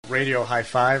radio high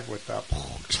five with the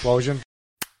explosion.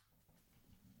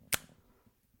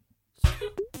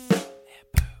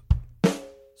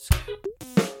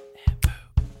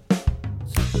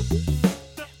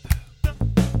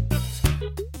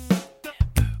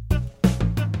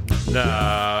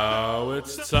 Now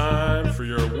it's time for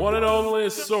your one and only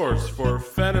source for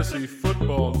fantasy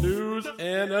football news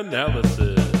and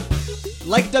analysis.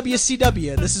 Like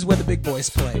WCW, this is where the big boys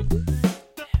play.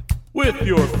 With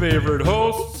your favorite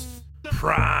hosts,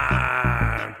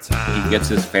 Prime Time. He gets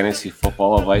his fantasy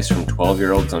football advice from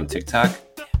 12-year-olds on TikTok.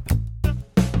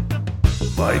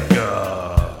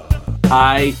 Micah.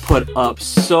 I put up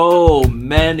so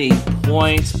many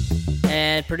points.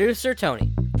 And producer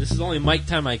Tony. This is only mic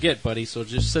time I get, buddy, so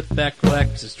just sit back,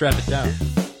 relax, and strap it down.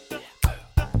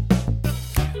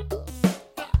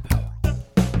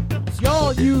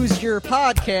 Y'all use your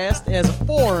podcast as a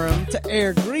forum to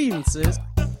air grievances.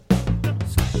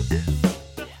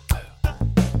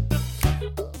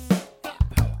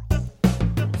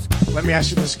 Let me ask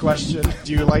you this question.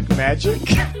 Do you like magic?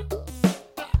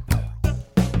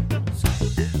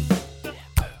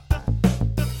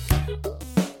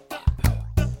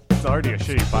 It's already a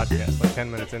shitty podcast, like 10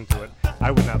 minutes into it.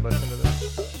 I would not listen to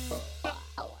this.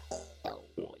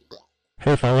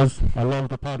 Hey fellas, I love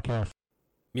the podcast.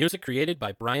 Music created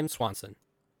by Brian Swanson.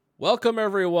 Welcome,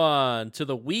 everyone, to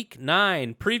the Week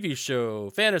 9 preview show,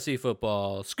 Fantasy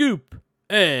Football, Scoop,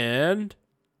 and...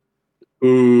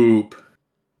 Oop.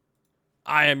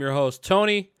 I am your host,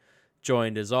 Tony,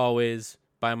 joined as always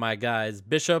by my guys,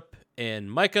 Bishop and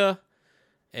Micah,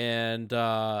 and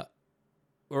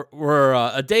we're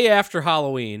a day after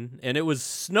Halloween, and it was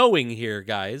snowing here,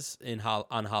 guys,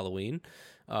 on Halloween.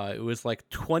 It was like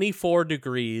 24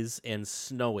 degrees and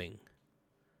snowing.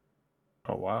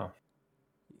 Oh, wow.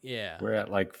 Yeah. We're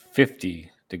at like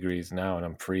 50 degrees now, and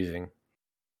I'm freezing.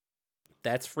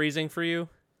 That's freezing for you?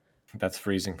 That's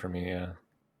freezing for me, yeah.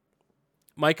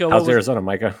 Micah, how's Arizona,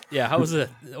 Micah? Yeah, how was it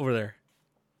over there?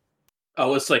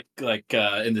 Oh, it's like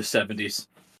in the 70s.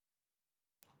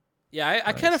 Yeah,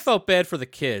 I kind of felt bad for the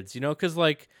kids, because,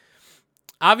 like,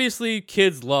 obviously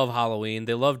kids love Halloween.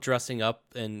 They love dressing up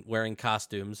and wearing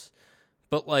costumes.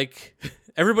 But, like,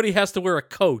 everybody has to wear a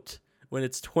coat when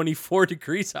it's 24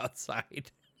 degrees outside.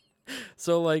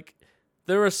 So, like,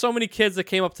 there were so many kids that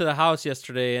came up to the house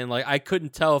yesterday, and, like, I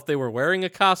couldn't tell if they were wearing a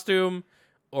costume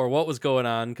or what was going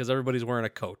on because everybody's wearing a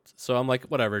coat. So I'm like,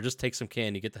 whatever, just take some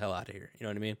candy, get the hell out of here. You know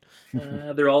what I mean?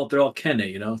 They're all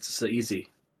Kenny, It's just easy.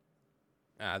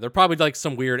 They're probably like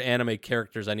some weird anime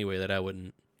characters anyway that I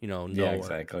wouldn't, know yeah,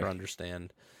 exactly. or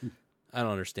understand. I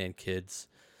don't understand kids.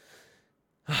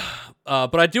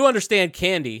 But I do understand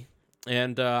candy,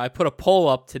 and I put a poll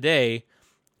up today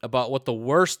about what the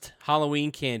worst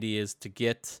Halloween candy is to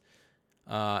get,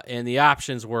 and the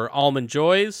options were Almond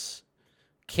Joys,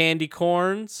 candy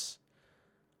corns,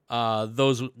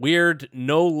 those weird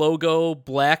no logo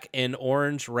black and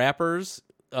orange wrappers,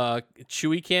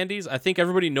 chewy candies. I think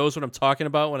everybody knows what I'm talking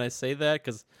about when I say that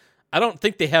because I don't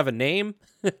think they have a name.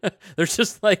 they're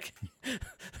just like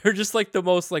the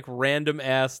most like random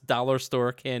ass dollar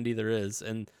store candy there is,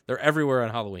 and they're everywhere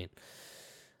on Halloween.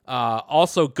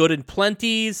 Also Good and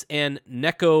Plenty's and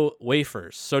Necco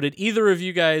wafers. So did either of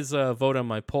you guys vote on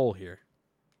my poll here?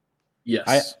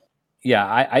 Yes.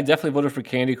 I definitely voted for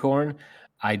candy corn.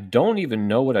 I don't even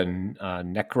know what a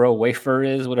necro wafer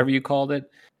is, whatever you called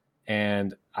it.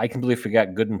 And I completely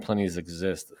forgot Good and Plenty's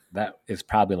exist. That is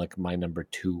probably like my number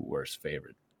 2 worst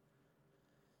favorite.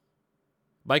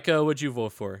 Micah, what'd you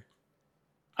vote for?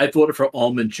 I voted for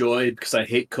Almond Joy because I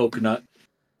hate coconut.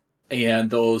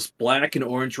 And those black and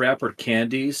orange wrapper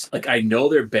candies, like I know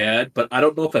they're bad, but I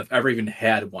don't know if I've ever even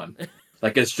had one.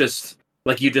 Like it's just...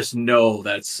 Like, you just know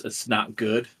it's not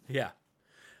good. Yeah.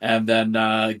 And then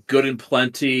Good and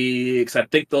Plenty, because I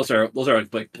think those are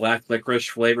like black licorice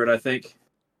flavored, I think.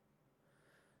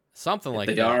 Something like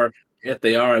that. If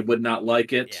they are, I would not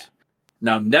like it. Yeah.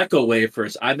 Now, Necco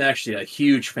wafers, I'm actually a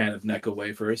huge fan of Necco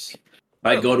wafers.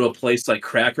 I go to a place like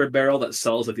Cracker Barrel that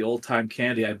sells like the old-time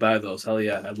candy, I buy those. Hell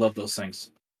yeah, I love those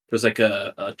things. There's like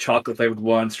a chocolate-flavored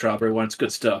one, strawberry one. It's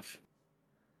good stuff.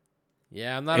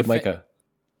 Yeah, I'm not Hey, Micah.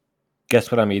 Guess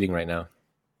what I'm eating right now?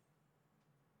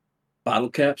 Bottle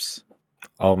caps?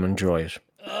 Almond Joys.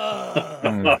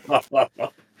 I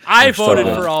They're voted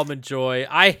so for Almond Joy.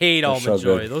 I hate They're Almond so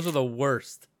Joy. good. Those are the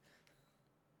worst.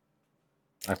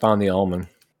 I found the almond.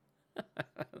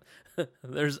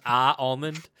 There's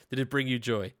almond. Did it bring you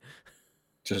joy?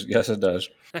 Yes, it does.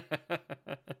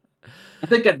 I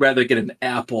think I'd rather get an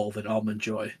apple than Almond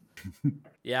Joy.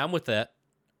 Yeah, I'm with that.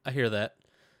 I hear that.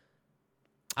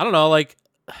 I don't know, like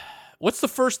what's the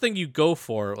first thing you go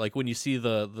for? Like when you see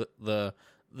the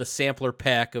sampler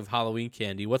pack of Halloween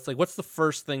candy, what's the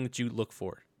first thing that you look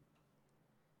for?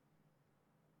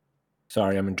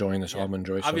 Sorry, I'm enjoying this Almond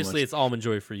Joy so Obviously, much. it's Almond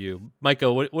Joy for you,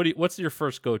 Micah. What's your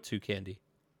first go-to candy?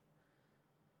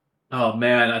 Oh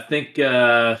man, I think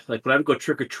like when I would go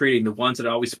trick or treating, the ones that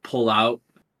I always pull out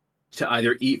to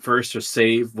either eat first or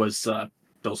save was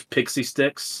those pixie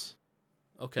sticks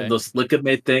Okay. and those liquid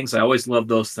made things. I always loved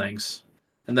those things.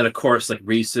 And then of course like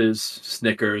Reese's,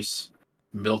 Snickers,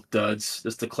 Milk Duds,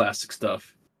 just the classic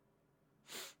stuff.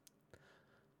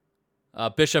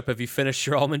 Bishop, have you finished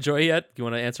your Almond Joy yet? Do you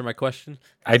want to answer my question?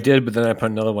 I did, but then I put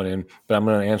another one in, but I'm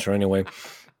going to answer anyway.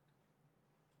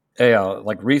 Hey,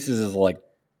 like Reese's is like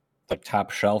top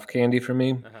shelf candy for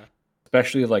me,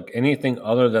 especially like anything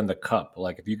other than the cup.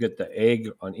 Like if you get the egg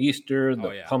on Easter,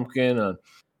 the pumpkin,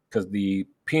 because the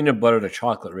peanut butter to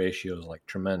chocolate ratio is like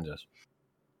tremendous.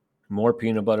 More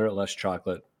peanut butter, less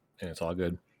chocolate, and it's all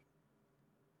good.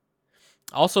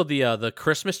 Also, the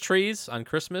Christmas trees on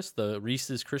Christmas, the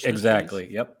Reese's Christmas exactly.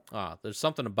 trees. Yep. There's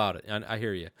something about it. I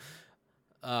hear you.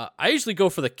 I usually go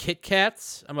for the Kit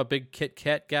Kats. I'm a big Kit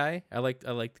Kat guy. I like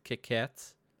the Kit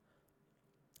Kats.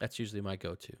 That's usually my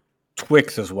go-to.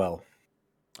 Twix as well.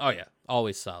 Oh yeah,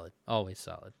 always solid. Always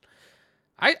solid.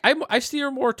 I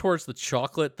steer more towards the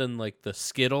chocolate than like the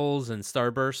Skittles and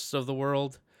Starbursts of the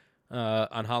world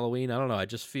on Halloween. I don't know.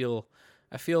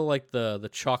 I feel like the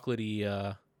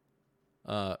chocolatey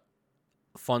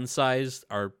fun sized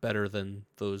are better than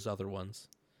those other ones.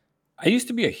 I used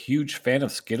to be a huge fan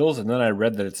of Skittles, and then I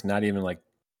read that it's not even like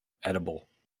edible.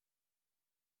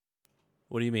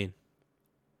 What do you mean?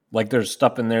 Like there's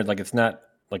stuff in there, like it's not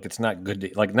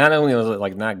good. Like not only is it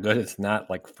like not good, it's not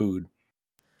like food.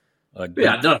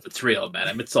 Yeah, none of it's real, man.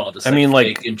 I mean, it's all just.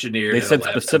 Like engineered. They said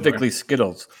specifically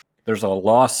Skittles. There's a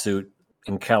lawsuit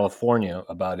in California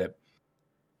about it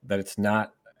that it's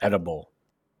not edible.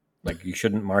 Like you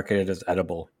shouldn't market it as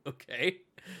edible. Okay.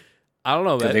 I don't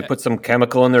know, man. They put some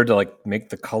chemical in there to like make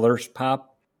the colors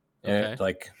pop, and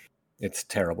it's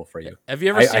terrible for you. Have you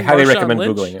ever seen? I highly Marshawn recommend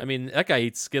Lynch? Googling it. I mean, that guy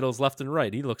eats Skittles left and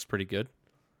right. He looks pretty good.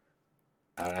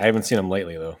 I haven't seen him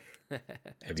lately though.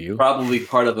 Have you? Probably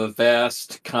part of a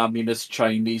vast communist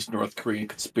Chinese North Korean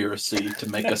conspiracy to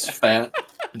make us fat,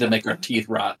 to make our teeth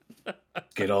rot.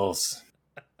 Skittles.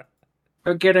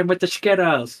 Or get him with the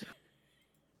Skittles.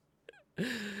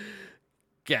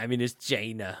 Yeah, I mean it's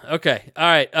Jaina. Okay, all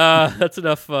right. That's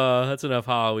enough. That's enough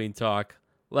Halloween talk.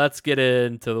 Let's get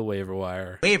into the waiver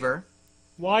wire. Waiver.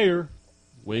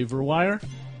 Waiver wire.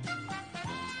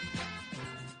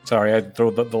 Sorry, I throw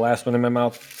the last one in my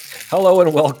mouth. Hello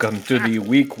and welcome to the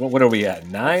week. What are we at?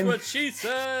 9? That's what she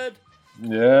said.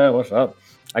 Yeah, what's up?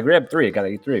 I grabbed 3. I gotta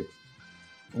eat 3.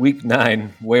 Week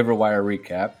 9 waiver wire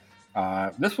recap.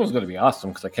 This one's going to be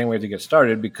awesome because I can't wait to get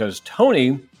started because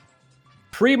Tony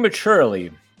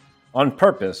prematurely, on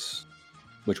purpose,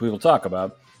 which we will talk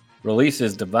about,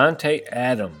 releases Devontae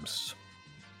Adams.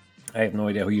 I have no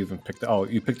idea who you even picked up. Oh,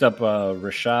 you picked up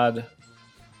Rashad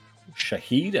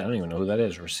Shaheed? I don't even know who that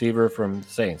is. Receiver from the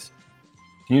Saints.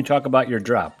 Can you talk about your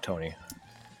drop, Tony?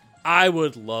 I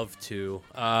would love to.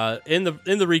 In the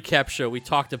recap show, we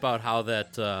talked about how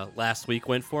that last week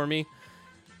went for me,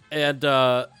 and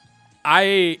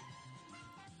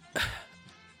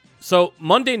so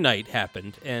Monday night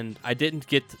happened, and I didn't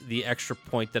get the extra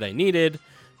point that I needed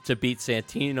to beat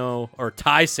Santino, or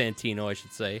tie Santino, I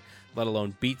should say, let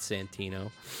alone beat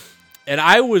Santino. And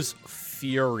I was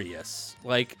furious.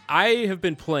 Like, I have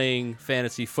been playing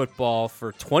fantasy football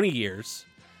for 20 years.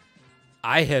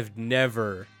 I have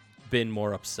never been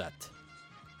more upset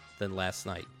than last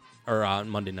night, or on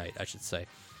Monday night, I should say.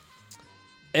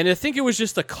 And I think it was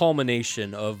just a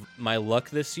culmination of my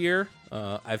luck this year.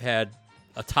 I've had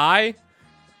a tie,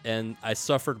 and I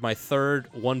suffered my third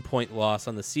 1-point loss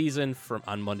on the season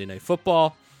on Monday Night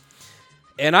Football.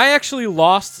 And I actually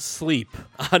lost sleep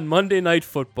on Monday Night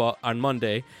Football on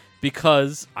Monday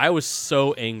because I was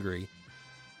so angry.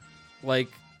 Like,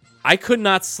 I could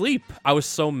not sleep. I was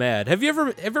so mad. Have you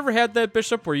ever had that,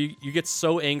 Bishop, where you get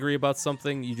so angry about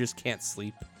something you just can't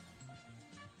sleep?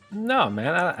 No,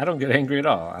 man, I don't get angry at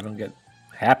all. I don't get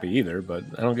happy either, but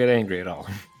I don't get angry at all.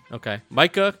 Okay.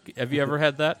 Micah, have you ever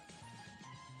had that?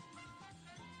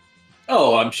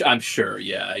 Oh, I'm sure.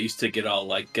 Yeah, I used to get all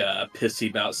like pissy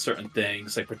about certain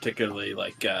things, like particularly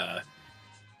like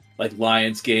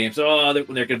Lions games. Oh,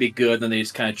 when they're gonna be good, then they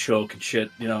just kind of choke and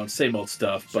shit. You know, same old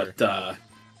stuff. Sure. But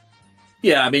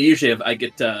yeah, I mean, usually if I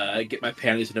get my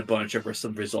panties in a bunch over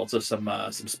some results of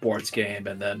some sports game,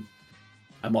 and then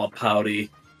I'm all pouty,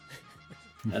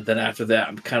 and then after that,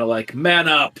 I'm kind of like, man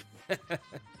up,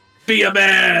 be a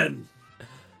man.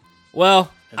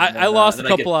 Well, And I lost a then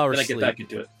couple hours Then I get sleep. back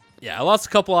into it. Yeah, I lost a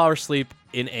couple hours sleep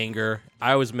in anger.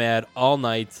 I was mad all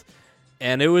night.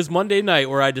 And it was Monday night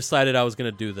where I decided I was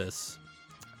going to do this.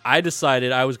 I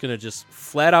decided I was going to just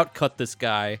flat out cut this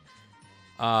guy.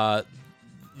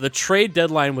 The trade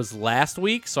deadline was last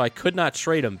week, so I could not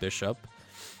trade him, Bishop.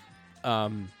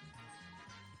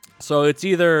 So it's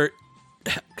either...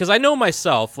 Because I know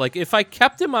myself, like, if I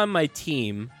kept him on my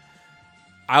team,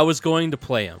 I was going to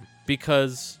play him.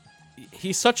 Because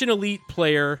he's such an elite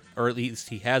player, or at least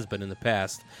he has been in the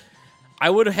past.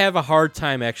 I would have a hard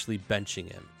time actually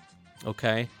benching him.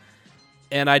 Okay?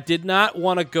 And I did not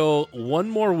want to go one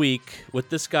more week with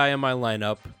this guy in my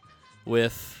lineup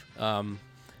with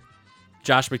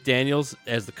Josh McDaniels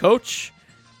as the coach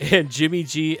and Jimmy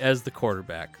G as the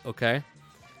quarterback. Okay?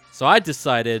 So I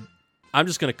decided I'm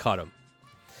just going to cut him.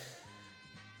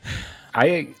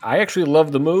 I actually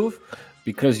love the move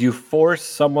because you force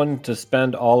someone to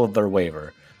spend all of their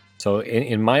waiver. So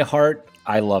in my heart,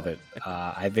 I love it.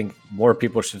 I think more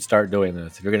people should start doing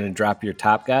this. If you're going to drop your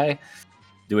top guy,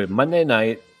 do it Monday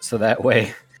night, so that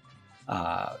way,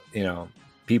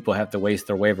 people have to waste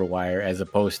their waiver wire as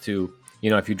opposed to,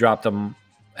 if you drop them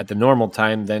at the normal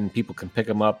time, then people can pick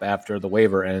them up after the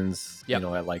waiver ends, Yep.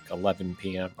 at like 11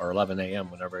 p.m. or 11 a.m.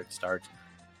 whenever it starts.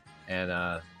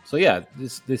 And so yeah,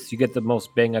 this you get the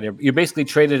most bang out of your. You basically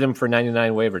traded him for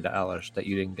 99 waiver dollars that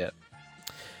you didn't get.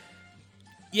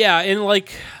 Yeah, and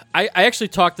like I actually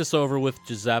talked this over with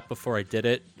Giuseppe before I did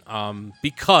it,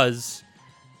 because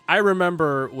I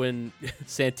remember when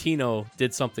Santino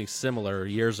did something similar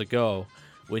years ago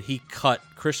when he cut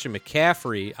Christian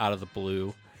McCaffrey out of the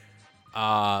blue,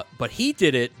 but he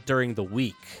did it during the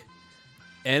week.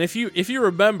 And if you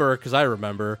remember, because I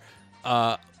remember,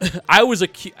 I was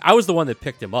the one that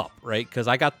picked him up, right? Because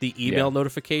I got the email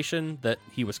notification that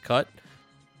he was cut.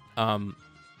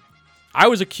 I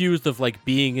was accused of like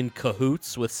being in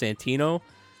cahoots with Santino.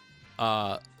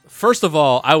 First of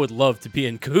all, I would love to be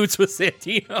in cahoots with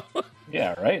Santino.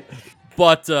 Yeah, right.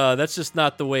 But that's just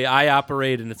not the way I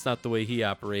operate, and it's not the way he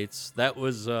operates. That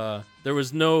was there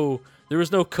was no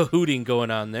cahooting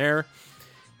going on there,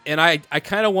 and I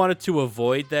kind of wanted to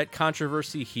avoid that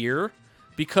controversy here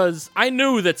because I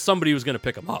knew that somebody was going to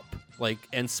pick him up,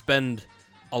 and spend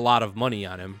a lot of money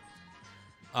on him.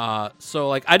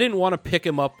 So I didn't want to pick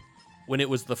him up when it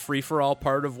was the free-for-all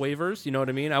part of waivers. You know what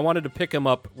I mean? I wanted to pick him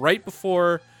up right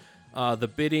before the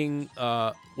bidding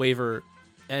waiver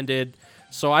ended.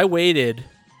 So I waited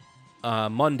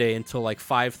Monday until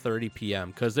 5:30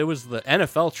 p.m. because there was the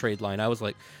NFL trade line. I was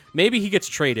like, maybe he gets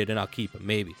traded and I'll keep him,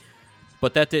 maybe.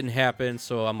 But that didn't happen,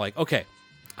 so I'm like, okay,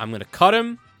 I'm going to cut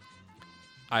him.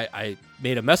 I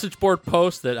made a message board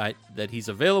post that he's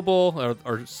available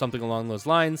or something along those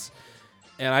lines.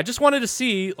 And I just wanted to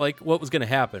see what was going to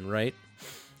happen, right?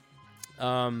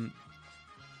 And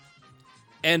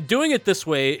doing it this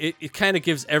way, it kind of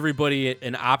gives everybody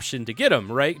an option to get him,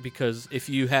 right? Because if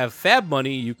you have fab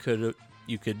money, you could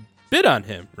bid on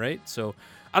him, right? So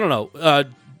I don't know.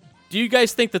 Do you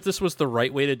guys think that this was the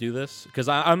right way to do this? Because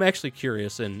I'm actually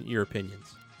curious in your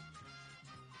opinions.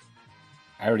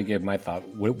 I already gave my thought.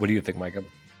 What do you think, Micah?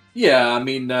 Yeah, I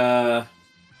mean, I'm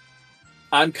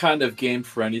kind of game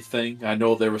for anything. I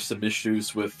know there were some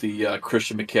issues with the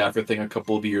Christian McCaffrey thing a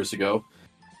couple of years ago.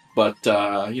 But,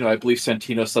 I believe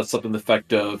Santino said something to the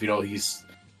effect of,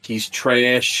 he's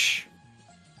trash.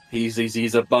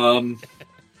 He's a bum.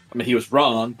 I mean, he was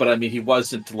wrong, but I mean, he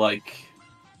wasn't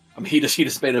he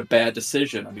just made a bad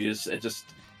decision. I mean,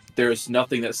 there's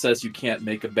nothing that says you can't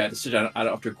make a bad decision. I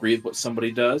don't have to agree with what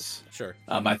somebody does. Sure.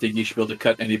 I think you should be able to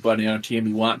cut anybody on a team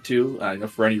you want to,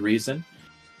 for any reason.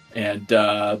 And,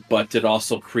 but it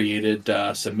also created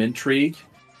some intrigue.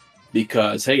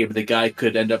 Because, hey, the guy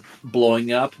could end up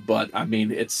blowing up, but, I mean,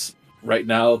 it's right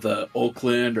now the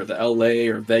Oakland or the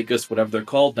LA or Vegas, whatever they're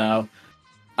called now,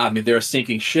 I mean, they're a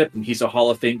sinking ship, and he's a Hall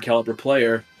of Fame caliber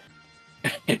player.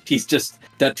 And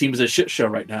that team is a shit show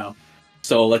right now.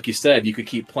 So, like you said, you could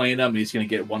keep playing him, and he's going to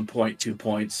get 1 point, 2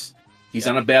 points. He's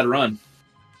on a bad run.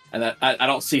 And I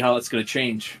don't see how that's going to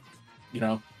change,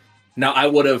 Now,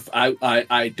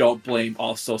 I don't blame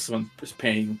also someone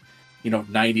paying...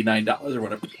 $99 or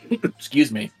whatever.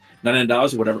 Excuse me,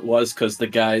 $99 or whatever it was, because the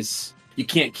guy's you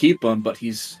can't keep him, but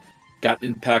he's got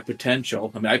impact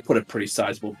potential. I mean, I put a pretty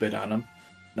sizable bid on him,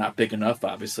 not big enough,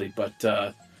 obviously, but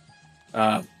hey,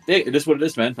 it is what it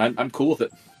is, man. I'm cool with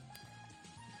it.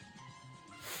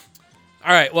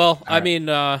 All right. Well, I mean,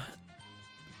 there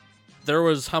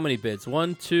was how many bids?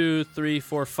 1, 2, 3,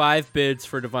 4, 5 bids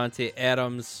for Devontae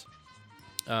Adams.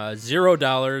 $0,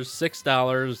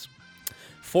 $6.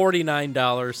 $49,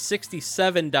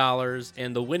 $67,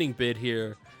 and the winning bid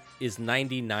here is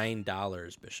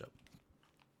 $99, Bishop.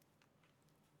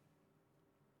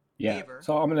 Yeah. Waiver.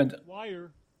 So I'm gonna.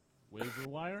 Wire. Waiver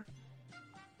wire.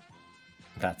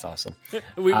 That's awesome.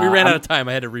 We ran out of time.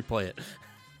 I had to replay it.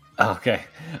 Okay.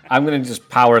 I'm gonna just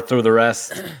power through the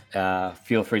rest.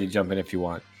 Feel free to jump in if you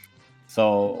want.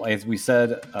 So, as we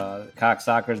said, Cox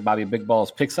Soccer's Bobby Big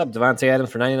Balls picks up Devontae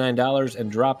Adams for $99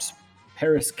 and drops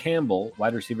Paris Campbell,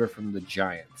 wide receiver from the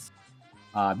Giants.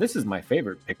 This is my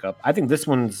favorite pickup. I think this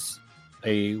one's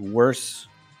a worse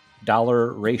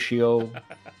dollar ratio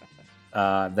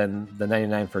than the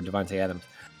 99 for Devontae Adams.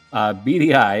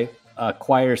 BDI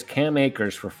acquires Cam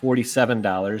Akers for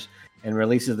 $47 and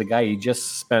releases the guy he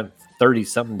just spent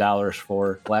 $30-something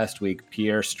for last week,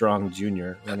 Pierre Strong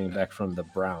Jr., running back from the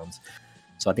Browns.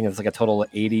 So I think it's like a total of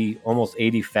almost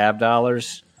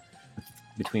 $85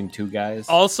 between two guys.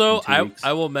 Also, in 2 weeks.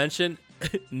 I will mention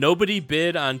nobody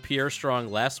bid on Pierre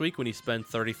Strong last week when he spent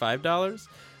 $35,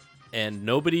 and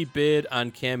nobody bid on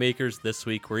Cam Akers this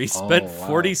week where he spent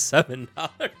 $47.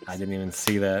 I didn't even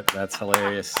see that. That's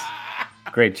hilarious.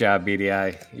 Great job,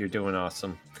 BDI. You're doing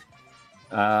awesome.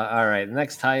 All right,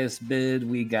 next highest bid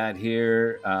we got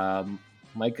here,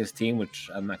 Micah's team, which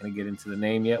I'm not going to get into the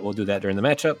name yet. We'll do that during the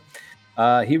matchup.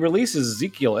 He releases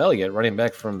Ezekiel Elliott, running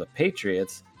back from the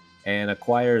Patriots, and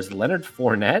acquires Leonard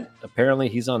Fournette. Apparently,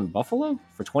 he's on Buffalo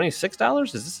for $26.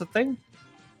 Is this a thing?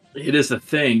 It is a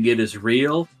thing. It is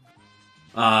real.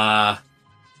 I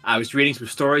was reading some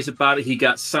stories about it. He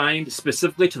got signed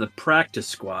specifically to the practice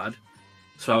squad.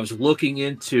 So I was looking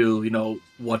into,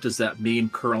 what does that mean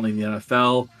currently in the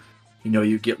NFL?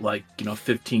 You get like,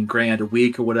 15 grand a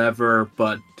week or whatever,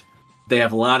 but they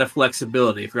have a lot of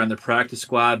flexibility. If you're on the practice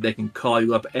squad, they can call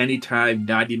you up anytime,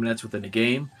 90 minutes within a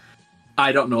game.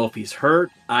 I don't know if he's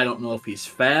hurt. I don't know if he's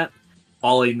fat.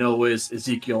 All I know is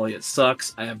Ezekiel Elliott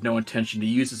sucks. I have no intention to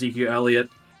use Ezekiel Elliott.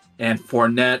 And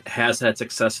Fournette has had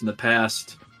success in the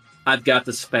past. I've got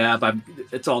this fab.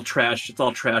 It's all trash. It's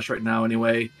all trash right now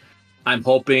anyway. I'm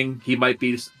hoping he might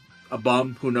be a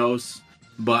bum. Who knows?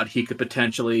 But he could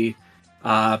potentially,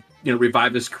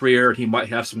 revive his career. He might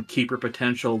have some keeper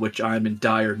potential, which I'm in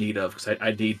dire need of because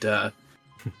I need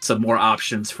some more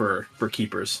options for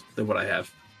keepers than what I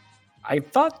have. I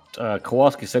thought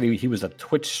Kowalski said he was a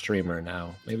Twitch streamer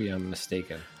now. Maybe I'm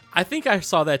mistaken. I think I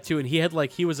saw that too, and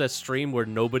he was a stream where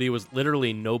nobody was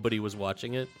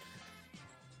watching it.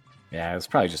 Yeah, it's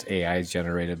probably just AI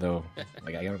generated though.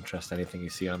 Like I don't trust anything you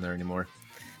see on there anymore.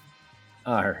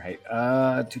 All right.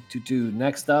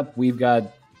 Next up, we've got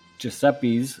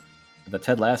Giuseppe's the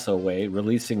Ted Lasso way,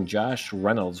 releasing Josh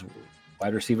Reynolds,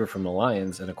 wide receiver from the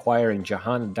Lions, and acquiring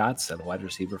Jahan Dotson, wide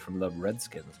receiver from the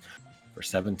Redskins, for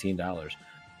 $17.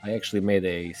 I actually made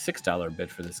a $6 bid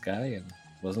for this guy and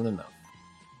wasn't enough.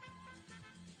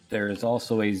 There is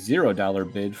also a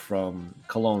 $0 bid from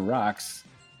Cologne Rocks.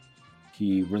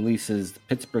 He releases the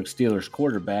Pittsburgh Steelers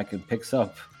quarterback and picks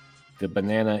up the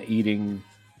banana-eating,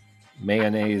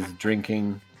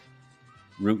 mayonnaise-drinking,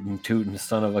 rootin'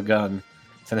 son of a gun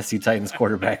Tennessee Titans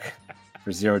quarterback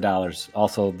for $0.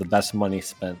 Also, the best money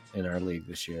spent in our league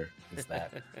this year is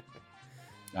that.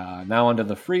 Now onto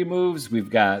the free moves. We've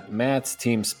got Matt's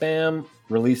Team Spam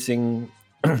releasing,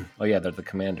 they're the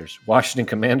Commanders. Washington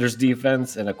Commanders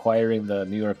defense and acquiring the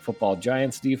New York Football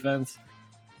Giants defense.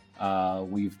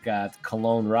 We've got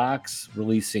Cologne Rocks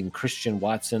releasing Christian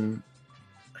Watson,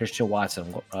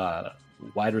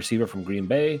 wide receiver from Green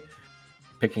Bay,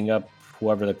 picking up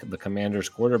whoever the Commanders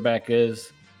quarterback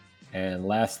is. And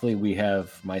lastly, we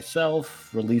have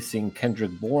myself releasing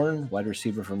Kendrick Bourne, wide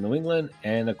receiver from New England,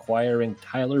 and acquiring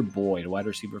Tyler Boyd, wide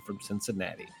receiver from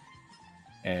Cincinnati.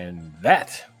 And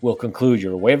that will conclude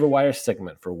your waiver wire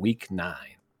segment for Week 9.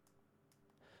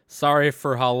 Sorry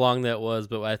for how long that was,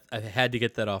 but I had to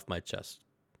get that off my chest.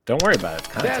 Don't worry about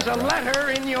it. There's a letter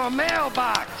in your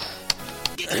mailbox.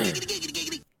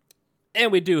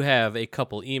 And we do have a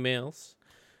couple emails.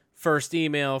 First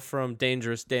email from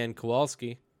Dangerous Dan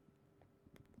Kowalski.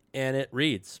 And it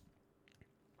reads,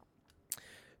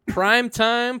 "Prime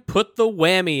time, put the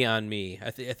whammy on me."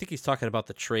 I think he's talking about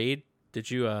the trade.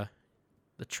 Did you,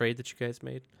 the trade that you guys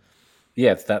made?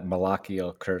 Yeah, it's that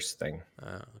Malakio curse thing.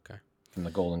 Oh, okay. From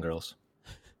the Golden Girls.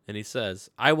 And he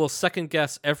says, "I will second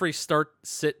guess every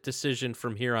start-sit decision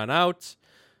from here on out."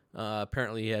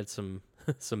 Apparently, he had some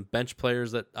bench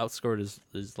players that outscored his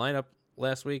lineup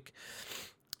last week.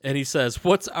 And he says,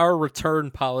 "What's our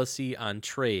return policy on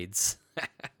trades?"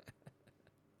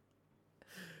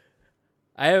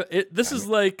 This is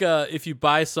like if you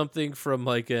buy something from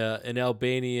like an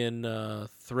Albanian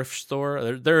thrift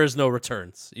store, there is no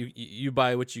returns. You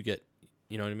buy what you get.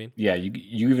 You know what I mean? Yeah,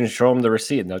 you even show them the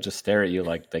receipt, and they'll just stare at you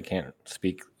like they can't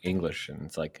speak English. And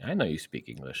it's like, I know you speak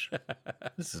English.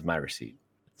 This is my receipt.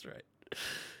 That's right.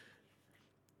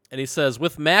 And he says,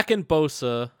 with Mack and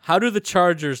Bosa, how do the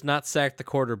Chargers not sack the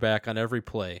quarterback on every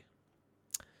play?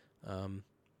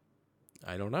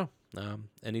 I don't know.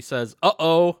 And he says,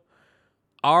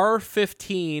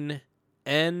 R15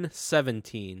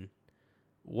 N17.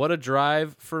 What a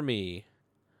drive for me.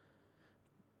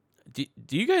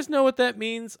 Do you guys know what that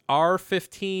means?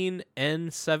 R15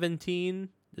 N17?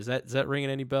 Is that ringing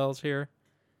any bells here?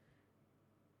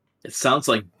 It sounds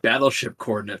like battleship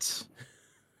coordinates.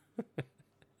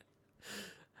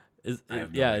 Is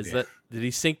idea. that did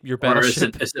he sink your Or is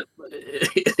battleship?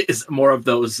 it more of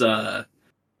those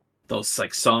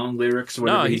like song lyrics or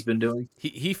whatever he's been doing?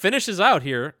 He finishes out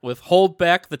here with "Hold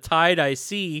back the tide, I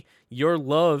see your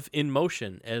love in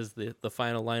motion" as the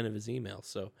final line of his email.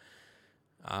 So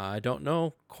I don't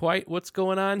know quite what's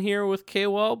going on here with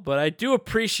K-Wall, but I do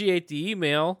appreciate the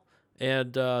email.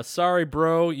 And sorry,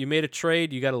 bro, you made a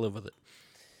trade. You got to live with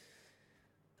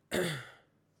it.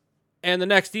 And the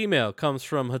next email comes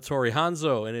from Hattori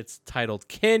Hanzo, and it's titled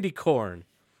Candy Corn.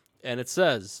 And it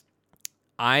says,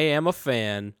 I am a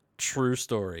fan. True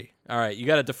story. All right, you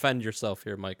got to defend yourself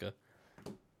here, Micah.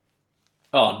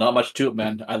 Oh, not much to it,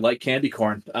 man. I like candy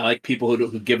corn. I like people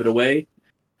who give it away.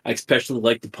 I especially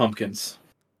like the pumpkins.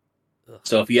 Ugh.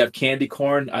 So if you have candy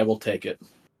corn, I will take it.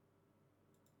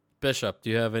 Bishop, do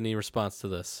you have any response to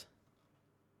this?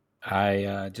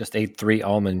 I just ate 3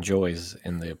 almond joys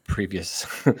in the previous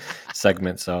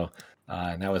segment, so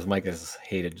and that was Micah's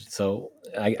hated. So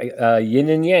I yin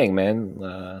and yang,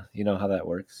 man. You know how that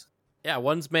works. Yeah,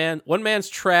 one man's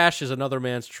trash is another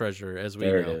man's treasure, as we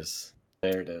know.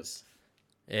 There it is.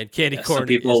 And candy corn. Some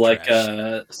people is like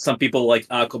trash. some people like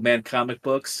Aquaman comic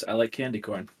books. I like candy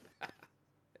corn.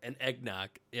 And eggnog.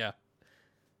 Yeah.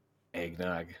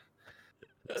 Eggnog.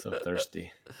 So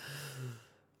thirsty.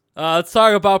 Let's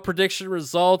talk about prediction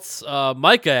results.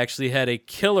 Micah actually had a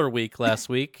killer week last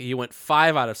week. He went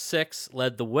 5 out of 6,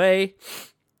 led the way.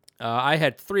 I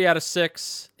had 3 out of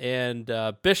 6, and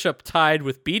Bishop tied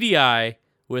with BDI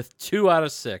with 2 out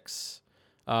of 6.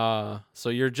 So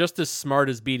you're just as smart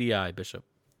as BDI, Bishop.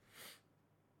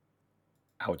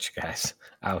 Ouch, guys.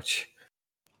 Ouch.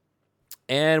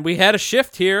 And we had a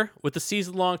shift here with the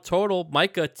season-long total.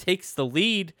 Micah takes the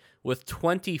lead with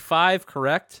 25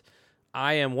 correct.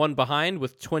 I am 1 behind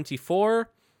with 24.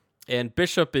 And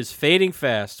Bishop is fading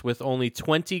fast with only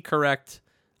 20 correct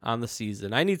on the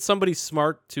season. I need somebody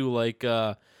smart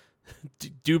to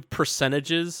do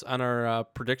percentages on our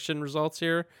prediction results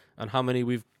here on how many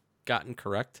we've gotten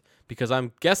correct, because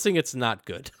I'm guessing it's not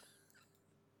good.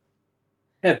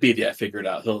 Have BDI figured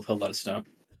out. He'll let us know.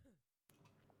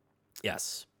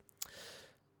 Yes.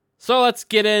 So let's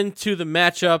get into the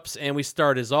matchups, and we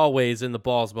start, as always, in the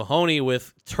Balls Mahoney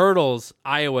with Turtles,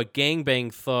 Iowa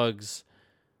Gangbang Thugs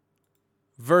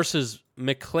versus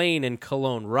McLean and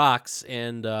Cologne Rocks.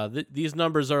 And these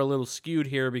numbers are a little skewed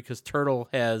here because Turtle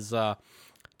has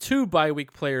 2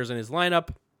 bye-week players in his lineup.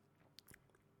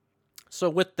 So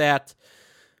with that,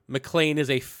 McLean is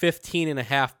a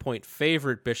 15.5-point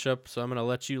favorite, Bishop. So I'm going to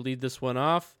let you lead this one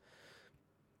off.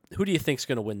 Who do you think's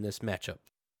going to win this matchup?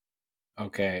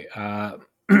 Okay. I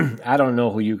don't know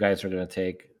who you guys are going to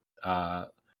take,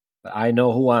 but I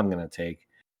know who I'm going to take.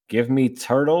 Give me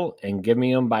Turtle and give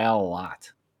me him by a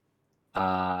lot.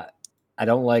 I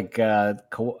don't like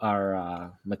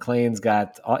McLean's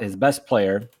got his best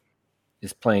player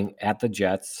is playing at the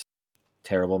Jets.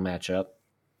 Terrible matchup.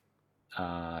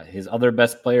 His other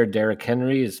best player, Derrick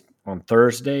Henry, is on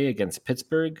Thursday against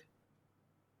Pittsburgh.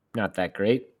 Not that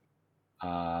great.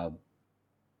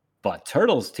 But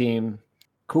Turtles team,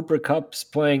 Cooper Kupp's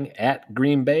playing at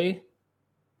Green Bay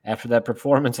after that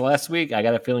performance last week. I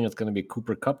got a feeling it's going to be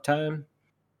Cooper Kupp time.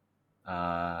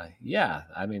 Yeah,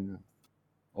 I mean,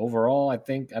 overall, I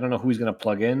don't know who he's going to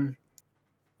plug in.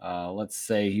 Let's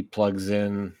say he plugs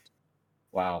in,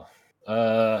 Kenneth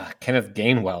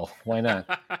Gainwell. Why not?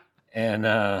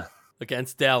 And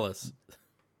against Dallas.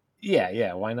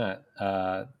 Yeah, why not?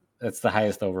 That's the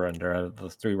highest over-under out of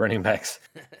those 3 running backs.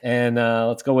 And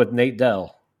let's go with Nate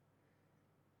Dell.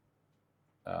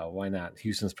 Why not?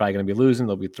 Houston's probably going to be losing.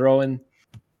 They'll be throwing.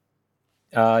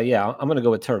 Yeah, I'm going to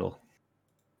go with Turtle.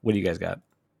 What do you guys got?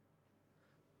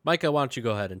 Micah, why don't you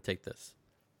go ahead and take this?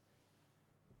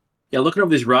 Yeah, looking over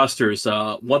these rosters,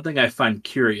 one thing I find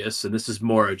curious, and this is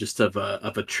more just of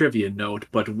a trivia note,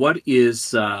 but what is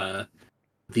the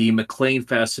McLean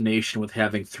fascination with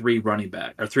having 3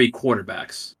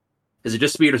 quarterbacks? Is it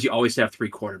just me, or does he always have 3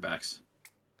 quarterbacks?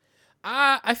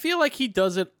 I feel like he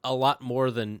does it a lot more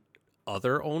than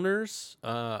other owners.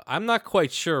 I'm not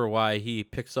quite sure why he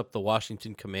picks up the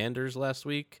Washington Commanders last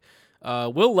week.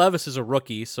 Will Levis is a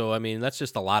rookie, so I mean that's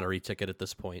just a lottery ticket at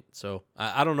this point. So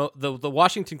I don't know. The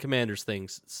Washington Commanders thing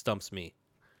stumps me.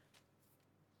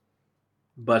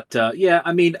 But yeah,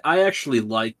 I mean, I actually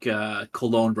like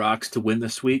Cologne Rocks to win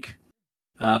this week,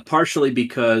 partially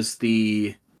because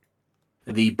the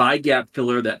buy gap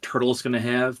filler that Turtle's going to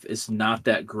have is not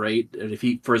that great. And if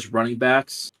he for his running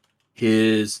backs,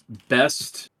 his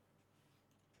best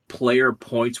player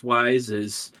points wise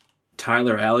is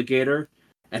Tyler Alligator,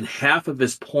 and half of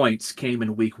his points came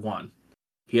in week 1.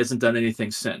 He hasn't done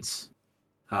anything since.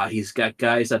 He's got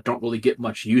guys that don't really get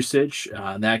much usage,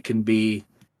 and that can be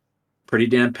pretty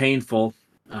damn painful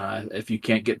if you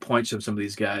can't get points from some of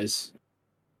these guys.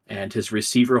 And his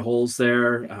receiver holes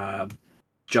there.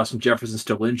 Justin Jefferson's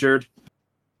still injured.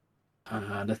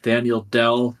 Nathaniel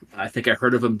Dell, I think I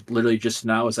heard of him literally just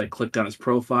now as I clicked on his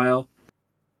profile,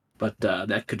 but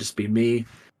that could just be me.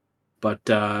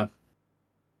 But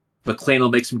McLean will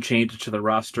make some changes to the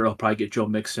roster. He'll probably get Joe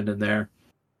Mixon in there.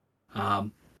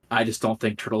 I just don't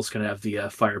think Turtle's going to have the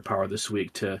firepower this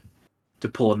week to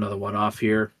pull another one off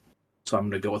here. So I'm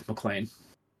going to go with McLean.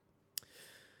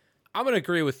 I'm going to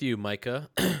agree with you, Micah.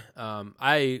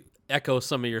 I echo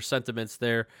some of your sentiments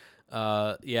there.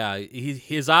 Yeah,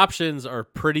 his options are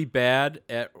pretty bad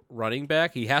at running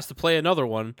back. He has to play another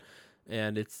one,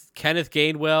 and it's Kenneth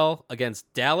Gainwell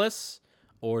against Dallas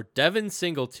or Devin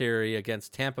Singletary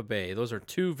against Tampa Bay. Those are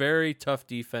two very tough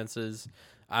defenses.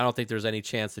 I don't think there's any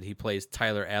chance that he plays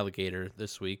Tyler Alligator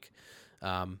this week.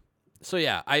 So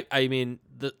yeah, I mean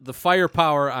the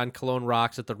firepower on Cologne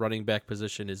Rocks at the running back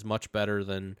position is much better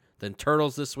than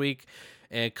Turtles this week.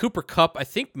 And Cooper Kupp, I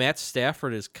think Matt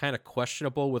Stafford is kind of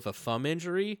questionable with a thumb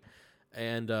injury,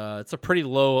 and it's a pretty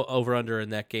low over-under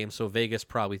in that game, so Vegas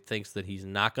probably thinks that he's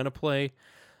not going to play.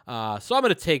 So I'm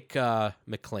going to take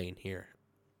McLean here.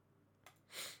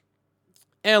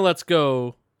 And let's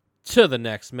go to the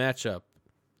next matchup.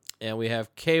 And we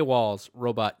have K-Wall's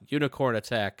Robot Unicorn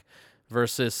Attack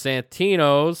versus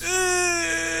Santino's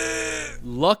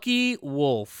Lucky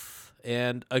Wolf.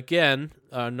 And again,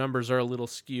 numbers are a little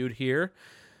skewed here.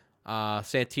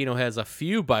 Santino has a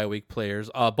few bye week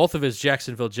players. Both of his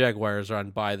Jacksonville Jaguars are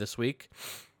on bye this week.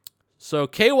 So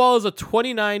K-Wall is a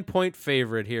 29-point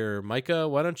favorite here. Micah,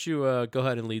 why don't you go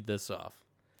ahead and lead this off?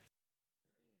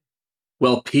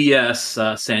 Well, P.S.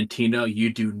 Santino,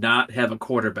 you do not have a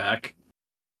quarterback.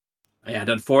 And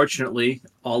unfortunately,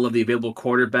 all of the available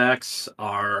quarterbacks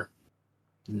are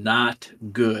not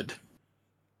good.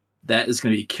 That is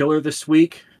going to be killer this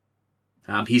week.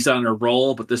 He's on a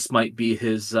roll, but this might be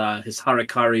his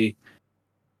Harakari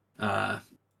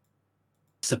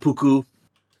seppuku,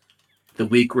 the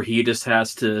week where he just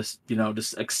has to,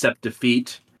 just accept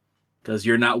defeat because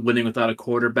you're not winning without a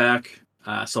quarterback.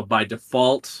 So by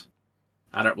default,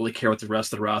 I don't really care what the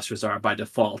rest of the rosters are. By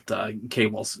default,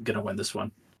 K-Wall's going to win this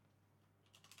one.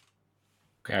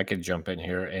 Okay, I could jump in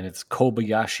here, and it's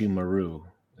Kobayashi Maru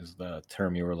is the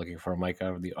term you were looking for,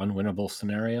 Micah, the unwinnable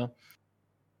scenario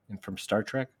from Star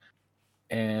Trek.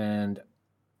 And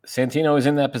Santino is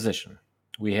in that position.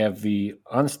 We have the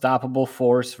unstoppable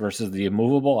force versus the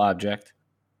immovable object.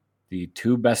 The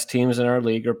two best teams in our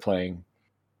league are playing.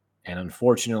 And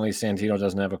unfortunately, Santino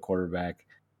doesn't have a quarterback,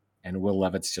 and Will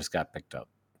Levis just got picked up.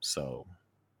 So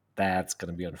that's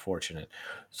going to be unfortunate.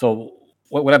 So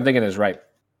what I'm thinking is, right,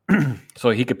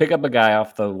 so he could pick up a guy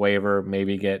off the waiver,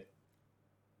 maybe get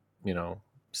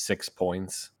 6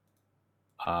 points.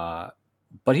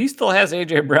 But he still has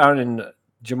A.J. Brown and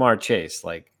Jamar Chase.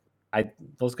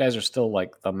 Those guys are still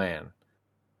like the man.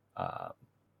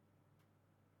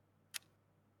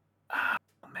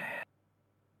 Man.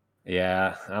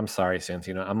 Yeah, I'm sorry,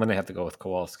 Santino. I'm going to have to go with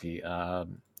Kowalski.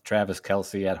 Travis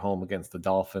Kelce at home against the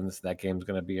Dolphins. That game's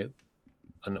going to be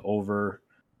an over.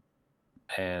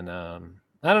 And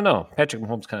I don't know. Patrick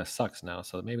Mahomes kind of sucks now,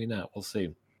 so maybe not. We'll see.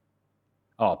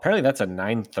 Oh, apparently that's a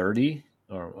 9:30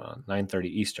 or 9:30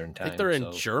 Eastern time. I think they're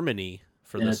in Germany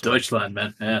for this. Deutschland,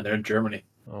 man. Yeah, they're in Germany.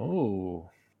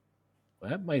 Oh,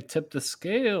 that might tip the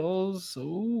scales.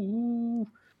 Ooh.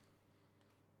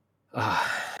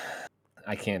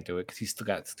 I can't do it because he's still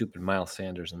got stupid Miles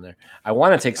Sanders in there. I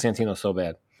want to take Santino so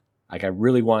bad. I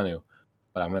really want to,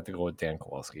 but I'm going to have to go with Dan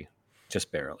Kowalski.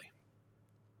 Just barely.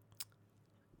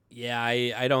 Yeah,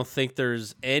 I don't think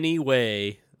there's any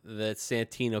way that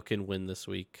Santino can win this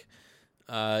week.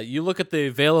 You look at the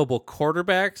available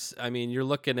quarterbacks. I mean, you're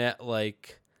looking at the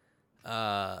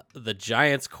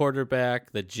Giants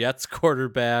quarterback, the Jets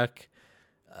quarterback.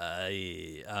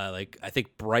 I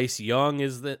think Bryce Young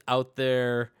is out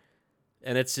there,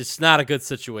 and it's just not a good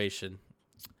situation.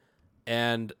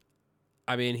 And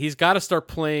I mean, he's got to start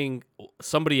playing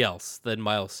somebody else than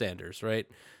Miles Sanders, right?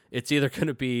 It's either going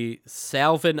to be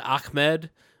Salvin Ahmed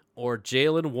or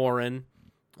Jalen Warren.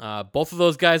 Both of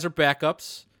those guys are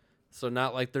backups, so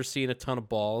not like they're seeing a ton of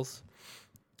balls.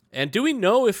 And do we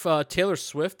know if Taylor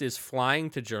Swift is flying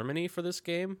to Germany for this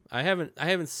game? I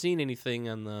haven't seen anything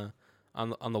on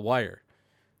the wire.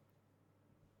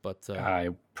 But I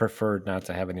prefer not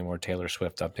to have any more Taylor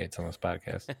Swift updates on this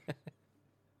podcast.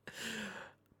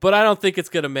 But I don't think it's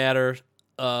going to matter,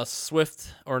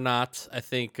 Swift or not. I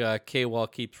think K-Wall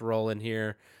keeps rolling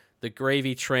here. The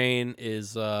gravy train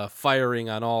is firing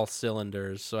on all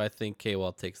cylinders, so I think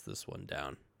K-Wall takes this one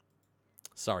down.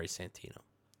 Sorry, Santino.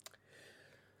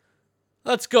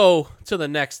 Let's go to the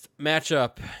next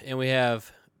matchup, and we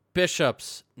have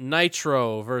Bishop's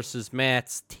Nitro versus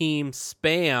Matt's Team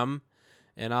Spam.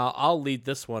 And I'll lead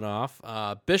this one off.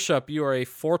 Bishop, you are a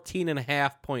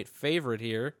 14.5-point favorite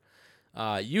here.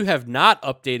 You have not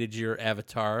updated your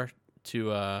avatar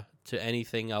to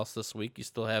anything else this week. You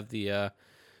still have the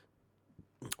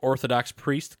Orthodox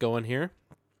priest going here.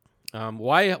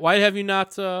 Why have you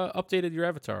not updated your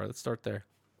avatar? Let's start there.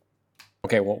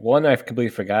 Okay, well, one, I completely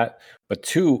forgot. But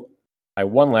two, I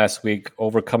won last week,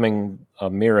 overcoming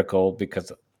a miracle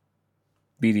because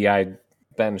BDI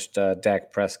benched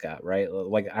Dak Prescott, right?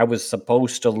 Like, I was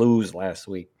supposed to lose last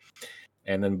week.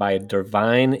 And then by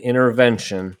divine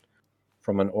intervention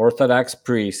from an Orthodox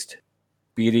priest,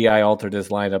 BDI altered his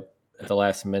lineup at the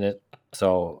last minute.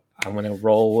 So I'm going to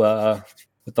roll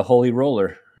with the Holy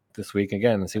Roller this week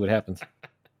again and see what happens.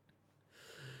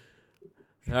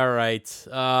 All right.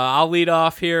 I'll lead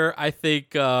off here. I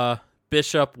think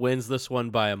Bishop wins this one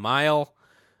by a mile.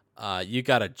 You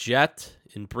got a Jet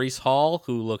in Breece Hall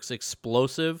who looks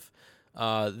explosive.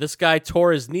 This guy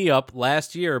tore his knee up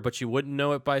last year, but you wouldn't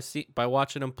know it by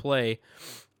watching him play.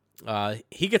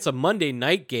 He gets a Monday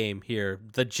night game here.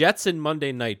 The Jets in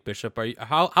Monday night, Bishop.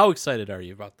 How excited are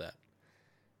you about that?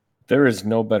 There is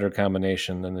no better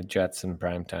combination than the Jets in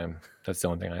primetime. That's the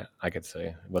only thing I could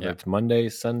say. Whether it's Monday,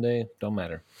 Sunday, don't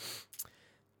matter.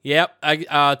 Yep.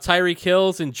 Tyreek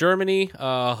Hill's in Germany.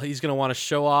 He's going to want to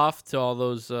show off to all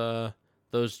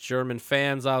those German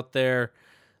fans out there.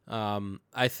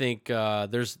 I think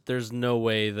there's no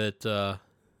way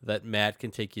that Matt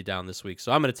can take you down this week.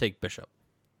 So I'm going to take Bishop.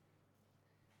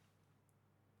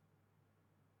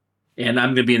 And I'm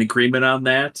going to be in agreement on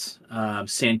that.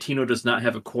 Santino does not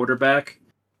have a quarterback,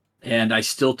 and I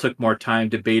still took more time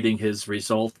debating his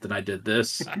result than I did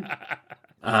this.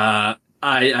 I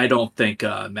don't think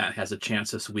Matt has a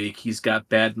chance this week. He's got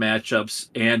bad matchups,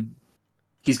 and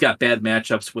he's got bad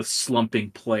matchups with slumping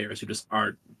players who just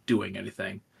aren't doing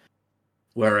anything.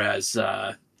 Whereas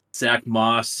Zach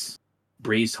Moss,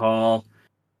 Breece Hall,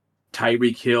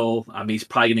 Tyreek Hill, he's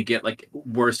probably going to get, like,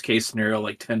 worst case scenario,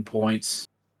 like 10 points.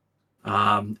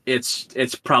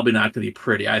 It's probably not going to be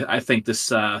pretty. I think this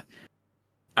has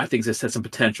some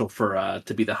potential for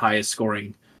to be the highest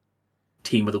scoring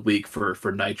team of the week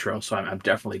for Nitro. So I'm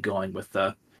definitely going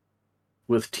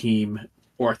with Team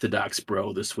Orthodox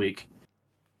Bro this week.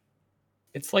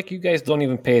 It's like you guys don't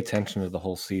even pay attention to the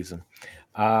whole season.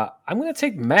 I'm going to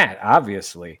take Matt,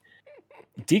 obviously.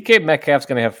 DK Metcalf's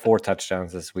going to have 4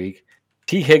 touchdowns this week.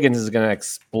 T. Higgins is going to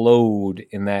explode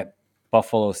in that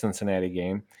Buffalo-Cincinnati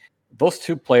game. Those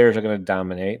 2 players are going to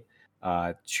dominate.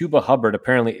 Chuba Hubbard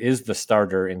apparently is the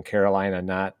starter in Carolina,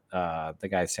 not the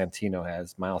guy Santino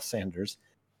has, Miles Sanders.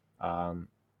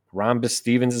 Rhombus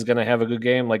Stevens is going to have a good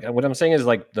game. Like, what I'm saying is,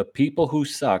 like, the people who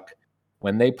suck,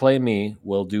 when they play me,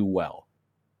 will do well.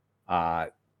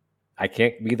 I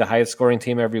can't be the highest scoring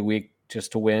team every week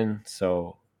just to win.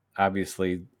 So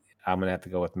obviously I'm going to have to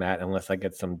go with Matt unless I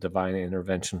get some divine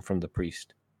intervention from the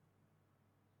priest.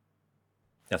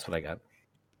 That's what I got.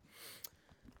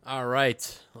 All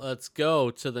right, let's go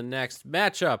to the next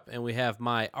matchup, and we have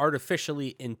my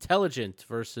Artificially Intelligent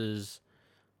versus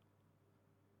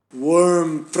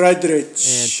Worm Friedrich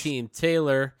and Team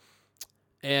Taylor.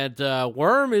 And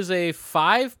Worm is a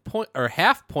 5-point or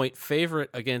half-point favorite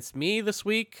against me this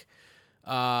week.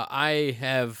 I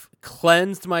have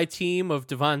cleansed my team of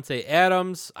Devontae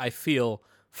Adams. I feel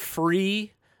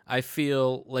free. I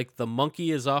feel like the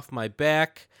monkey is off my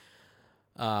back.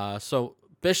 So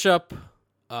Bishop,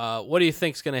 what do you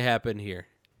think is going to happen here?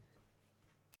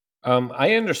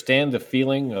 I understand the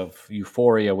feeling of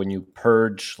euphoria when you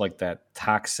purge like that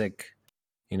toxic,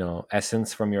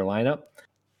 essence from your lineup.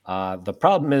 The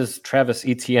problem is Travis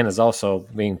Etienne is also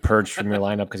being purged from your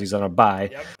lineup because he's on a bye.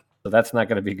 Yep. So that's not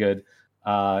going to be good.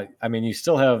 You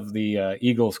still have the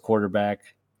Eagles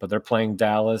quarterback, but they're playing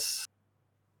Dallas.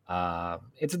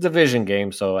 It's a division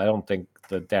game, so I don't think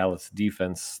the Dallas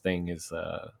defense thing is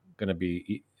going to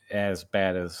be as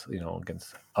bad as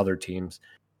against other teams.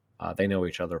 They know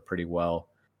each other pretty well.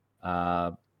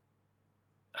 I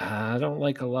don't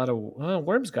like a lot of.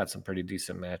 Worm's got some pretty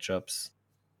decent matchups.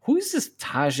 Who is this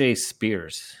Tajay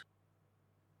Spears?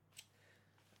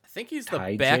 I think he's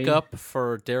the backup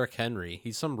for Derrick Henry.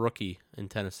 He's some rookie in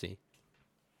Tennessee.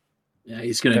 Yeah,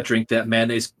 he's going to drink that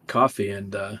mayonnaise coffee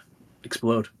and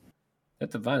explode.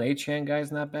 That Devon Achane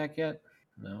guy's not back yet?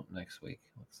 No, next week.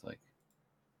 Looks like.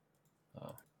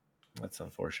 Oh, that's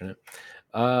unfortunate.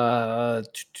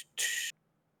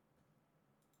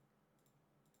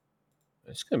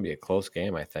 It's going to be a close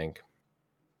game, I think.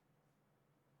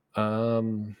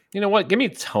 You know what? Give me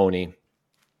Tony.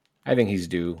 I think he's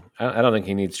due. I don't think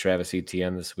he needs Travis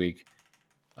Etienne this week.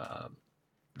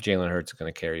 Jalen Hurts is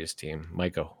going to carry his team.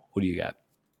 Micah, who do you got?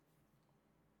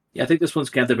 Yeah, I think this one's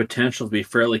got the potential to be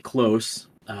fairly close.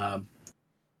 I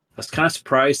was kind of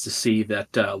surprised to see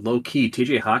that low-key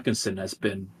TJ Hawkinson has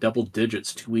been double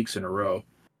digits 2 weeks in a row,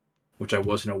 which I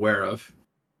wasn't aware of.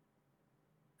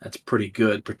 That's pretty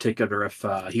good, particularly if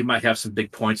he might have some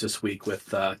big points this week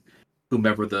with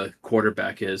whomever the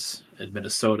quarterback is in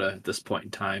Minnesota at this point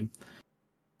in time.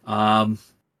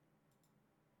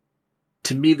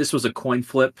 To me, this was a coin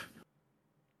flip.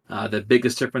 The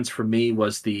biggest difference for me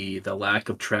was the lack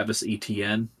of Travis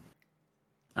Etienne.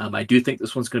 I do think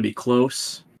this one's going to be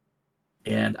close,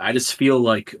 and I just feel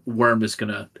like Worm is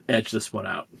going to edge this one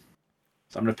out.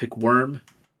 So I'm going to pick Worm,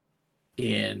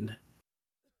 and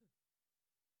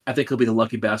I think he'll be the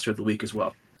lucky bastard of the week as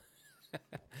well.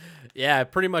 Yeah,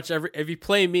 pretty much if you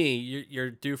play me,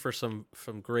 you're due for some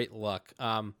great luck.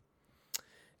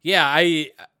 Yeah,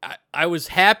 I was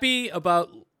happy about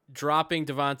dropping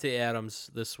Devontae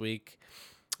Adams this week,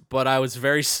 but I was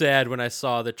very sad when I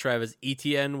saw that Travis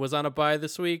Etienne was on a bye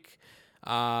this week.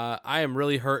 I am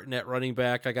really hurting at running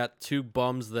back. I got 2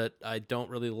 bums that I don't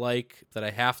really like that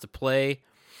I have to play.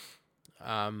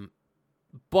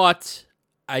 But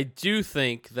I do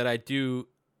think that I do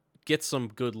get some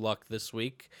good luck this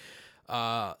week.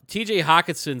 TJ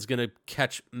Hawkinson's going to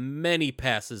catch many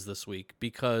passes this week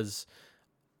because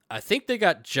I think they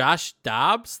got Josh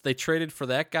Dobbs. They traded for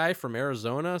that guy from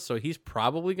Arizona, so he's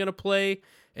probably going to play.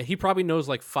 And he probably knows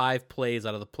like 5 plays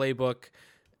out of the playbook.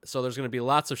 So there's going to be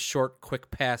lots of short, quick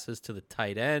passes to the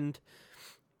tight end.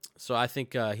 So I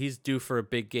think he's due for a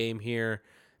big game here.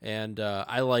 And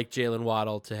I like Jalen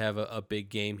Waddle to have a big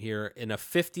game here in a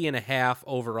 50.5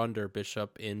 over-under,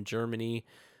 Bishop, in Germany.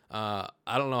 I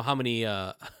don't know how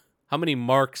many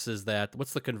marks is that.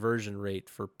 What's the conversion rate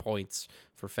for points,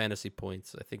 for fantasy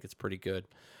points? I think it's pretty good.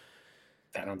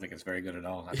 I don't think it's very good at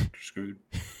all. I think you're screwed.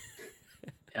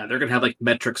 Yeah, they're going to have like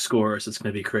metric scores. It's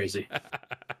going to be crazy.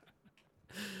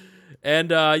 And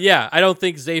yeah, I don't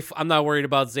think I'm not worried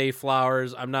about Zay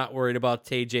Flowers. I'm not worried about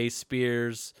Tajay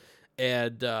Spears.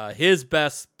 And his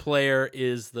best player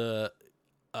is the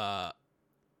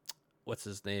what's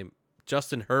his name?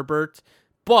 Justin Herbert.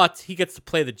 But he gets to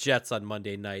play the Jets on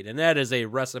Monday night, and that is a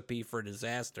recipe for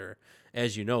disaster,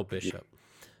 as you know, Bishop.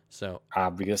 So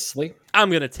obviously,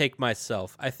 I'm going to take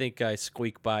myself. I think I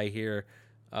squeak by here.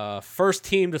 First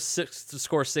team to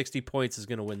score 60 points is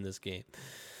going to win this game.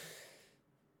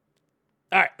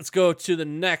 All right, let's go to the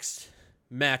next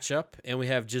matchup, and we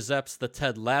have Giuseppe's The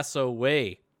Ted Lasso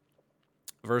Way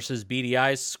versus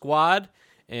BDI's squad.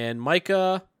 And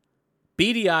Micah,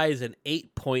 BDI is an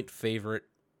 8-point favorite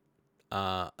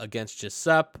against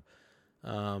Giuseppe.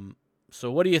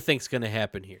 So what do you think's going to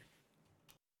happen here?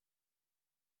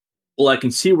 Well, I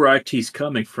can see where IT's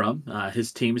coming from.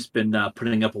 His team's been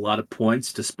putting up a lot of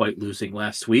points despite losing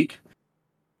last week.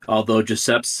 Although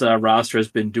Giuseppe's roster has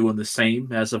been doing the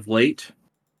same as of late,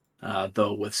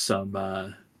 though with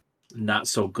some not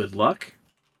so good luck.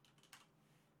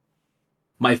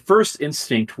 My first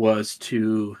instinct was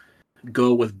to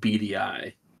go with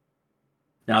BDI.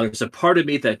 Now, there's a part of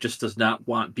me that just does not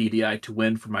want BDI to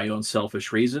win for my own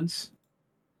selfish reasons.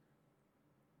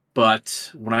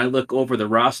 But when I look over the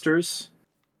rosters,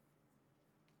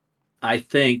 I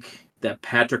think that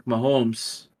Patrick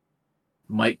Mahomes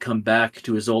might come back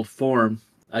to his old form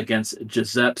against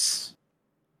Giuseppe's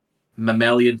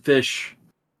mammalian fish.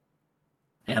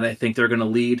 And I think they're going to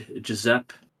lead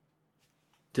Giuseppe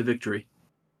to victory.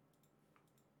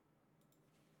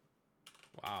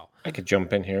 Wow. I could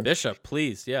jump in here. Bishop,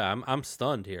 please. Yeah, I'm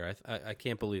stunned here. I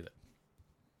can't believe it.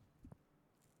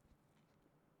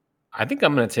 I think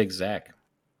I'm going to take Zach.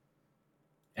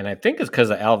 And I think it's because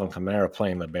of Alvin Kamara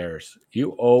playing the Bears.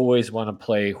 You always want to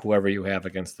play whoever you have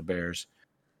against the Bears.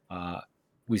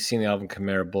 We've seen Alvin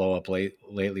Kamara blow up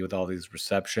lately with all these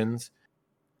receptions.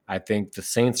 I think the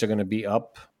Saints are going to be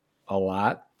up a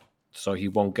lot, so he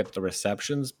won't get the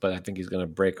receptions, but I think he's going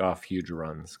to break off huge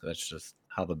runs. That's just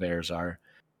how the Bears are.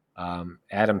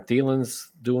 Adam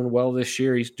Thielen's doing well this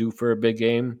year. He's due for a big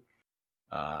game.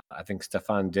 I think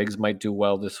Stephon Diggs might do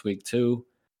well this week too.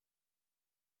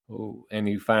 Ooh, and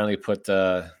he finally put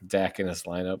Dak in his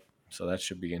lineup, so that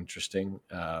should be interesting,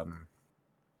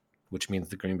 which means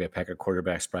the Green Bay Packer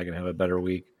quarterback's probably going to have a better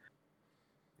week.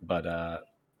 But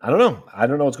I don't know. I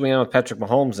don't know what's going on with Patrick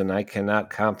Mahomes, and I cannot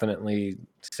confidently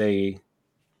say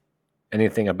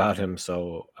anything about him.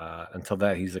 So until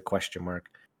that, he's a question mark.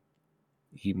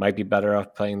 He might be better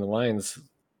off playing the Lions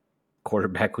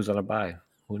quarterback who's on a bye.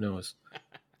 Who knows?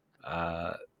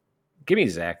 Give me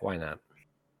Zach. Why not?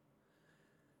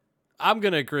 I'm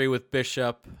going to agree with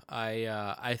Bishop.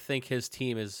 I think his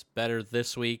team is better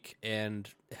this week and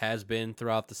has been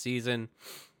throughout the season.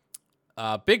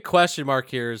 Big question mark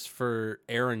here is for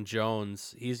Aaron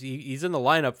Jones. He's in the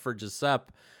lineup for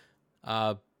Giuseppe.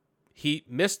 He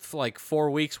missed for like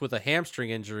 4 weeks with a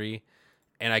hamstring injury,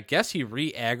 and I guess he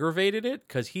re-aggravated it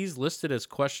because he's listed as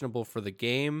questionable for the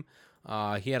game.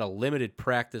 He had a limited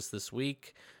practice this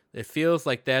week. It feels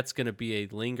like that's going to be a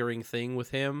lingering thing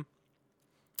with him.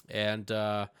 And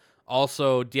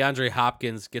also, DeAndre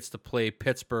Hopkins gets to play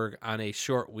Pittsburgh on a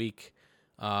short week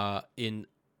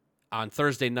on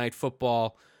Thursday Night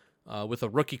Football with a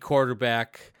rookie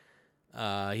quarterback.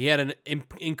 He had an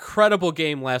incredible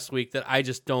game last week that I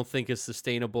just don't think is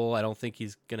sustainable. I don't think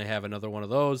he's going to have another one of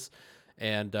those.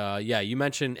 And you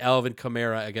mentioned Alvin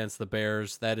Kamara against the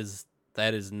Bears. That is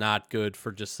not good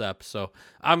for Giuseppe. So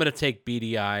I'm going to take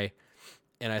BDI,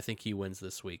 and I think he wins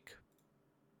this week.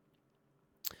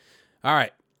 All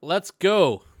right, let's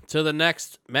go to the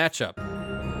next matchup.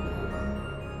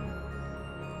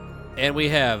 And we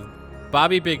have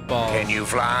Bobby Big Balls. Can you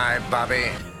fly, Bobby?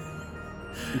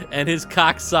 And his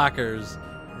cocksockers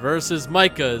versus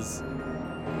Micah's.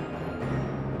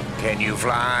 Can you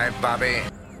fly, Bobby?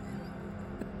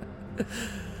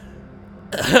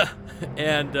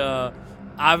 And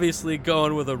obviously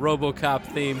going with a RoboCop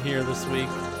theme here this week.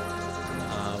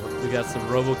 We got some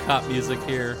RoboCop music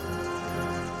here.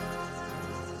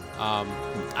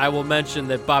 I will mention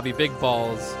that Bobby Big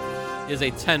Balls is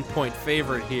a 10-point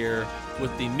favorite here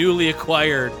with the newly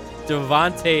acquired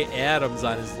Devontae Adams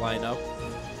on his lineup.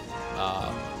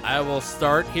 I will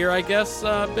start here, I guess,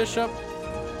 Bishop.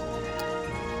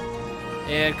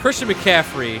 And Christian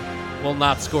McCaffrey will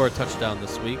not score a touchdown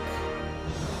this week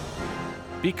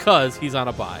because he's on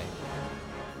a bye.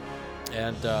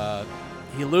 And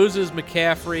he loses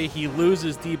McCaffrey. He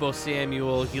loses Deebo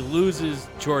Samuel. He loses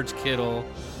George Kittle.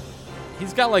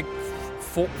 He's got like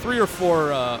 3 or 4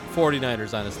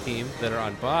 49ers on his team that are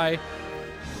on bye.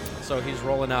 So he's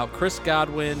rolling out Chris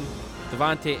Godwin,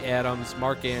 Devontae Adams,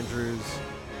 Mark Andrews,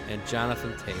 and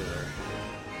Jonathan Taylor.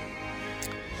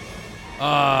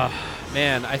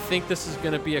 Man, I think this is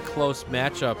going to be a close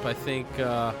matchup. I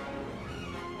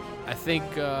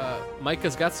think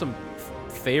Micah's got some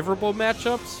favorable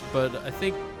matchups, but I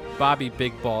think Bobby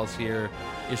Big Balls here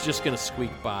is just going to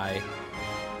squeak by.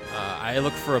 I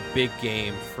look for a big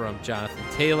game from Jonathan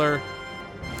Taylor.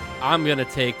 I'm going to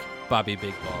take Bobby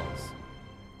Big Balls.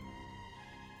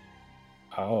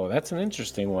 Oh, that's an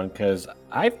interesting one because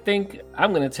I think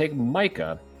I'm going to take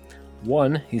Micah.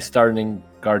 1, he's starting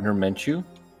Gardner Minshew.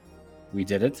 We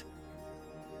did it.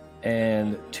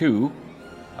 And 2,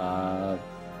 I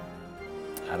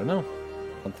don't know.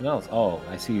 Something else. Oh,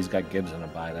 I see he's got Gibbs on a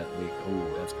bye that week.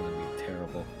 Oh, that's going to be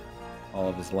terrible. All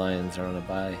of his Lions are on a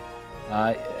bye.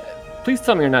 Please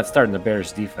tell me you're not starting the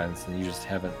Bears defense and you just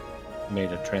haven't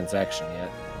made a transaction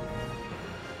yet.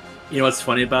 You know what's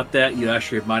funny about that? You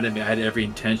actually reminded me I had every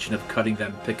intention of cutting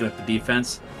them, picking up the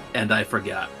defense, and I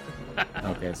forgot.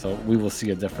 Okay, so we will see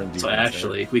a different defense. So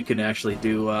actually, we can actually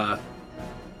do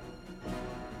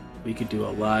we could do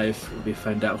a live where we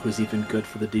find out who's even good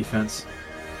for the defense.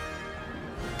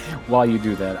 While you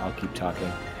do that, I'll keep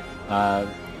talking. I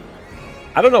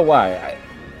don't know why.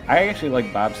 I actually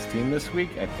like Bob's team this week.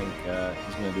 I think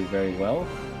he's going to do very well.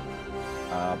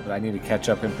 But I need to catch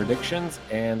up in predictions,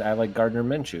 and I like Gardner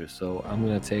Minshew, so I'm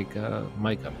going to take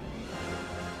Micah.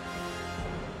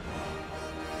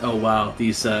 Oh wow,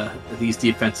 these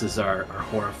defenses are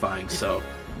horrifying. So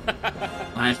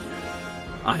I'm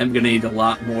going to need a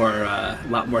lot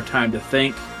more time to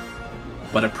think,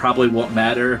 but it probably won't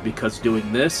matter because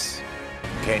doing this,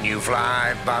 Can you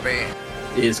fly, Bobby?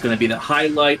 is going to be the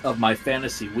highlight of my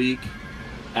fantasy week.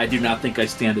 I do not think I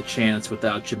stand a chance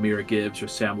without Jahmyr Gibbs or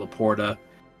Sam Laporta.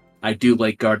 I do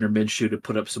like Gardner Minshew to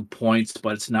put up some points,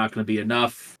 but it's not going to be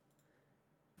enough.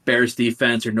 Bears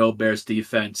defense or no Bears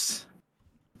defense,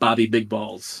 Bobby Big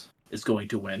Balls is going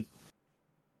to win.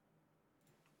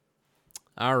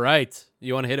 All right.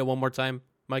 You want to hit it one more time,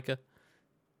 Micah?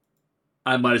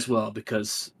 I might as well,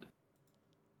 because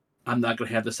I'm not going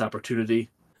to have this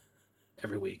opportunity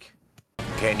every week.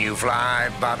 Can you fly,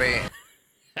 Bobby?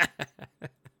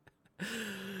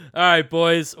 All right,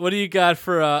 boys. What do you got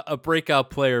for a breakout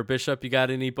player, Bishop? You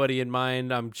got anybody in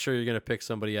mind? I'm sure you're going to pick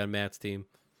somebody on Matt's team.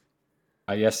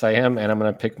 Yes, I am, and I'm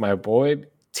going to pick my boy,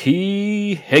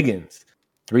 T. Higgins.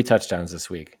 3 touchdowns this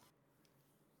week.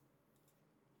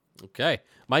 Okay.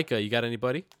 Micah, you got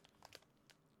anybody?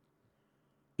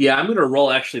 Yeah, I'm going to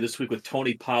roll actually this week with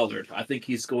Tony Pollard. I think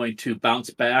he's going to bounce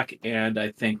back, and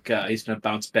I think he's going to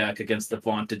bounce back against the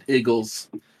vaunted Eagles.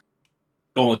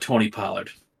 Going with Tony Pollard.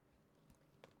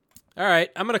 All right,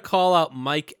 I'm going to call out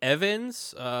Mike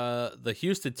Evans. The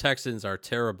Houston Texans are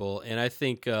terrible, and I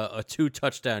think a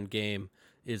 2-touchdown game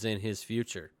is in his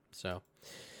future. So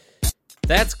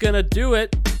that's going to do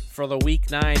it for the Week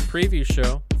 9 preview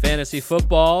show. Fantasy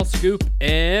football, scoop,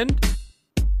 and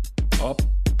Up,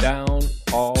 down,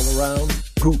 all around,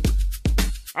 poop.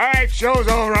 All right, show's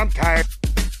over. I'm tired.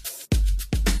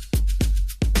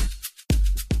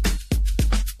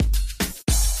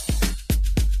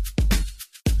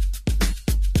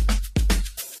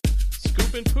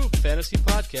 Scoop and Poop Fantasy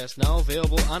Podcast now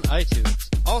available on iTunes.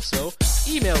 Also,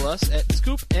 email us at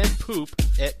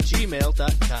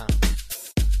scoopandpoop@gmail.com.